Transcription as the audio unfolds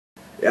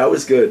That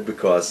was good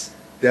because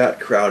that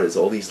crowd is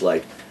all these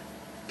like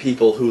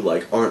people who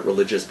like aren't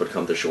religious but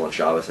come to shul on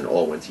Shabbos and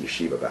all went to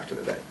yeshiva back in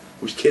the day,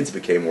 whose kids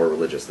became more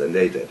religious than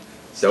they did.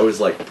 So it was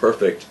like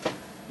perfect,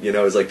 you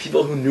know, it was like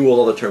people who knew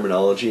all the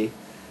terminology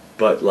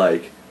but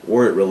like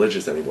weren't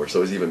religious anymore, so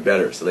it was even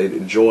better. So they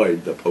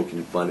enjoyed the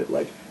poking fun at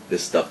like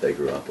this stuff they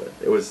grew up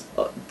with. It was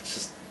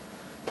just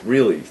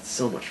really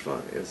so much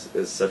fun. It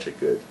was such a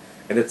good,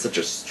 and it's such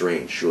a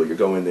strange shul. You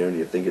go in there and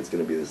you think it's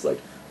going to be this like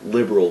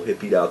liberal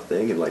hippied out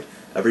thing, and like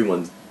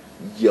everyone's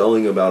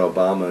yelling about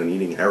Obama and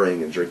eating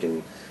herring and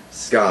drinking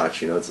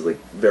scotch. You know, it's like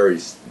very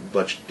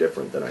much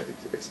different than I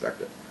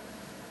expected.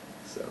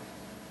 So,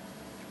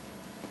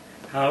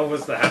 how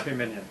was the Happy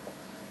Minion?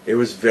 It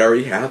was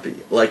very happy.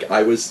 Like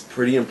I was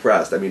pretty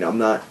impressed. I mean,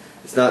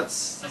 it's not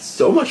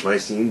so much my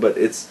scene, but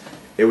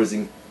it was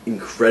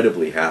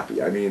incredibly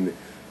happy. I mean,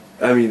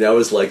 that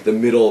was like the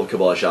middle of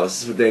Kabbalah Shabbos.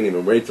 This is what they didn't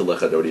even wait till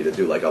Lechadodi to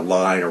do, like a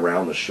line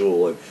around the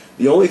shul. And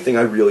the only thing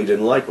I really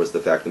didn't like was the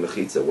fact that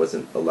Mechitza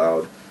wasn't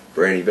allowed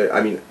for any.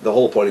 I mean, the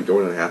whole point of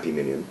going on a Happy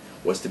Minion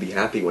was to be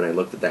happy when I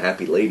looked at the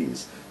happy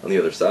ladies on the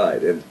other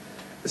side. And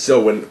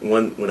so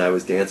when I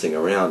was dancing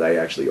around, I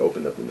actually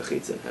opened up the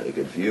Mechitza and had a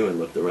good view and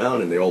looked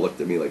around, and they all looked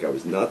at me like I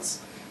was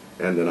nuts.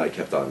 And then I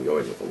kept on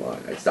going with the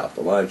line. I stopped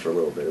the line for a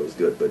little bit. It was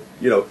good. But,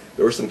 you know,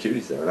 there were some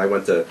cuties there. And I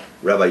went to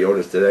Rabbi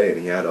Yona's today, and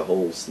he had a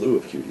whole slew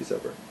of cuties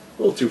over.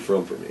 A little too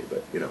Frum for me,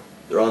 but, you know,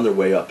 they're on their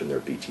way up in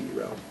their BT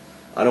realm.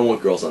 I don't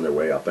want girls on their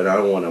way up, and I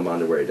don't want them on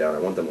their way down. I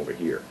want them over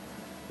here,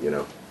 you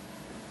know.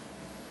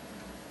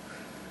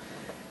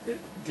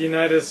 Do you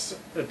notice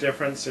a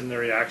difference in the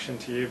reaction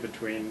to you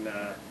between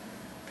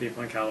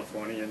people in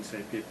California and, say,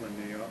 people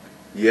in New York?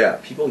 Yeah,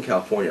 people in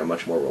California are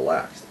much more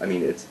relaxed. I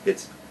mean, it's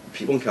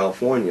people in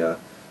California,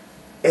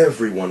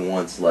 everyone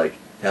wants, like,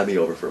 have me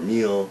over for a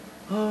meal,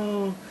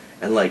 oh,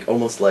 and, like,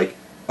 almost like,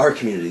 our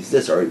community's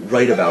this, or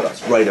write about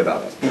us.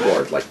 People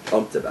are, like,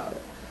 pumped about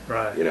it.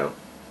 Right. You know?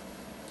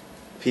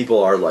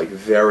 People are, like,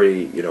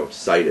 very, you know,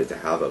 excited to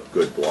have a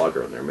good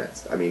blogger in their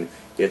midst. I mean,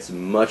 it's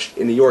much,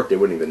 in New York, they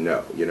wouldn't even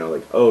know, you know,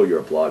 like, oh, you're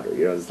a blogger.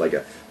 You know, it's like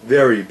a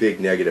very big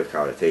negative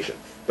connotation.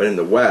 But in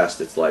the West,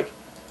 it's like,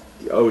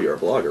 oh, you're a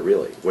blogger,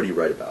 really? What do you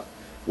write about?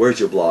 Where's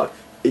your blog?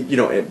 You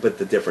know, but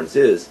the difference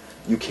is,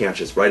 you can't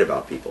just write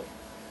about people.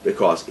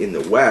 Because in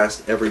the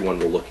West, everyone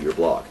will look at your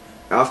blog.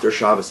 After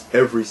Shabbos,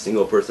 every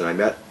single person I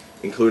met,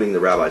 including the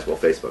rabbis, will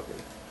Facebook me.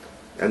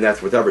 And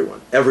that's with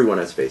everyone. Everyone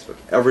has Facebook.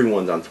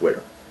 Everyone's on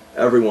Twitter.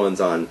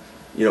 Everyone's on,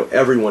 you know,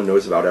 everyone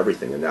knows about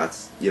everything. And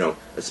that's, you know,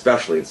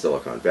 especially in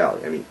Silicon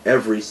Valley. I mean,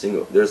 every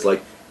single, there's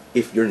like,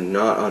 if you're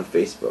not on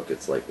Facebook,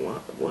 it's like,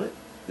 what?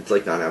 It's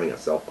like not having a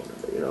cell phone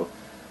number, you know?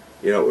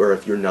 You know, or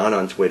if you're not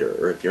on Twitter,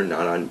 or if you're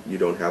not on, you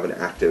don't have an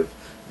active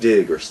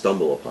Dig or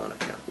Stumble Upon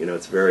account. You know,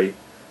 it's very,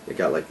 it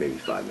got like maybe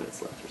 5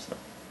 minutes left or so.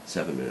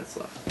 7 minutes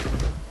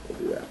left. We'll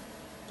do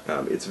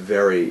that.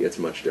 It's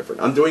much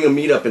different. I'm doing a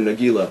meetup in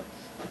Nagila.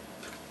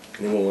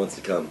 Anyone wants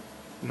to come?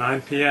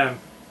 9 p.m.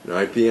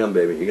 9 p.m.,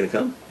 baby. You gonna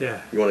come?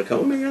 Yeah. You want to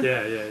come with me?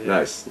 Yeah.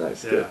 Nice, yeah,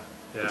 good.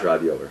 Yeah. I'll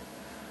drive you over.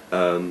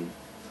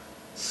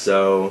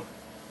 So.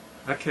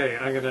 Okay,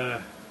 I'm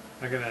gonna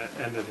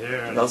end it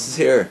here. What else is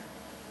here?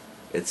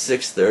 It's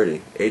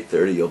 6:30,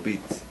 8:30. You'll be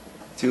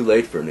too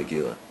late for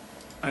Nagila.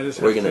 I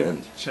just We're have gonna to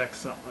end. check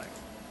something.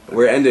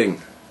 We're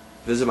ending.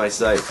 Visit my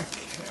site.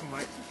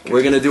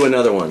 We're gonna do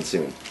another one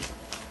soon.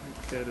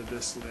 Get it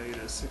this late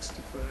at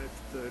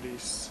 65:30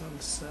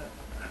 sunset.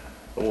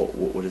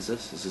 What is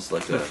this? Is this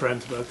like a a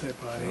friend's birthday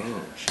party?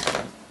 Oh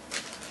shit!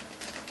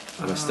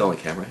 Am I still on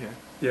camera here?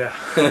 Yeah.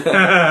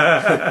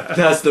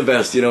 That's the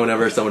best. You know,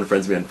 whenever someone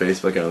friends me on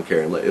Facebook, I don't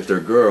care. If they're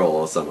a girl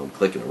or something, I'm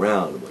clicking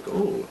around. I'm like,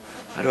 oh,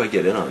 how do I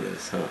get in on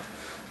this? Huh?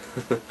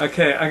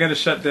 Okay, I'm gonna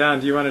shut down.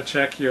 Do you want to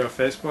check your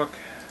Facebook?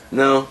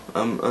 No,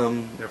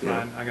 You're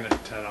fine. I'm gonna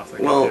turn off the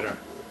computer.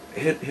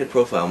 Hit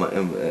profile.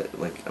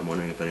 I'm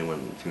wondering if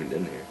anyone tuned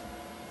in here.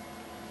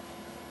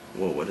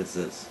 Whoa, what is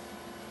this?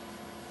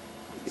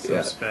 Some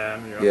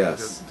spam. You want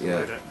Yes. me to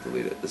delete it?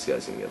 Delete it. This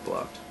guy's gonna get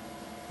blocked.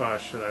 Oh,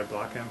 should I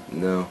block him?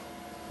 No.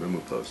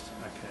 Remove post.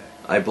 Okay.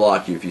 I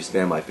block you if you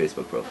spam my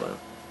Facebook profile.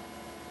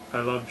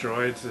 I love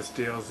droids. This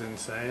deal's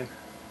insane.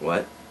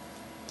 What?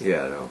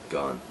 Yeah, no,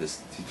 gone.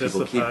 Just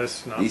the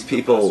post, not these the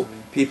people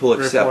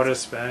accept. Report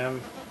as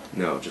spam.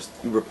 No, just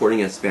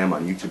reporting as spam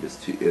on YouTube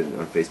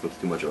on Facebook is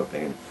too much of a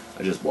pain.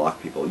 I just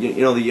block people.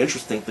 You know, the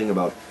interesting thing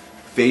about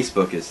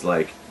Facebook is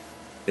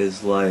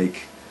like,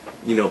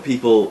 you know,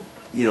 people,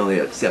 you know, they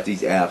accept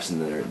these apps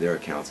and their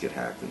accounts get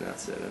hacked and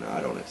that's it. And I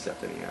don't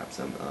accept any apps.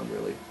 I'm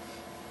really.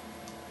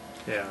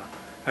 Yeah.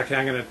 Okay,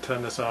 I'm going to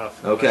turn this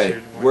off. Okay.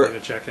 You want me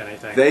to check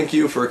anything. Thank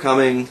you for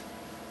coming.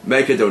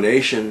 Make a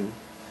donation.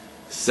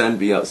 Set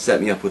me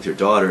up with your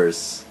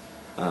daughters.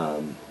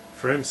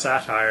 From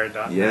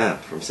Satire.net. Yeah,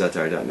 from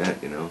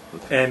Satire.net, you know.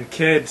 Okay. And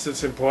kids,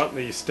 it's important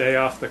that you stay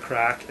off the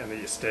crack and that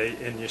you stay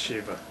in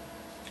yeshiva.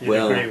 You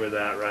agree with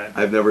that, right?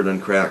 I've never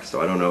done crack,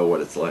 so I don't know what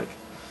it's like.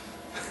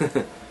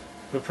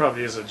 It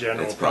probably is a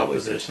general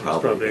proposition. It's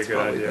probably a good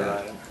idea,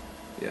 right?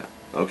 Yeah.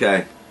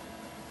 Okay.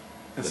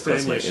 And stay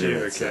in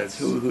yeshiva, kids.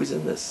 Who's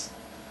in this?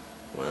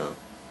 Wow.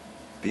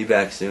 Be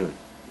back soon.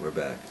 We're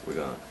back. We're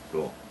gone.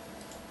 Cool.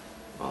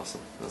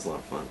 Awesome. That was a lot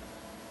of fun.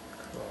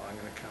 Cool. I'm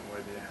gonna come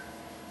with you.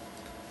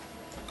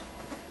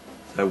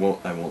 I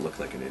won't look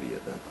like an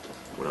idiot then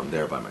when I'm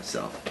there by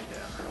myself.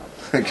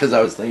 Yeah. Because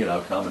I was thinking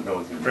I'll come and no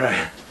one's gonna be Right.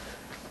 there.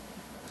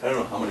 I don't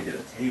know how I'm gonna get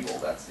a table.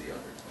 That's the other.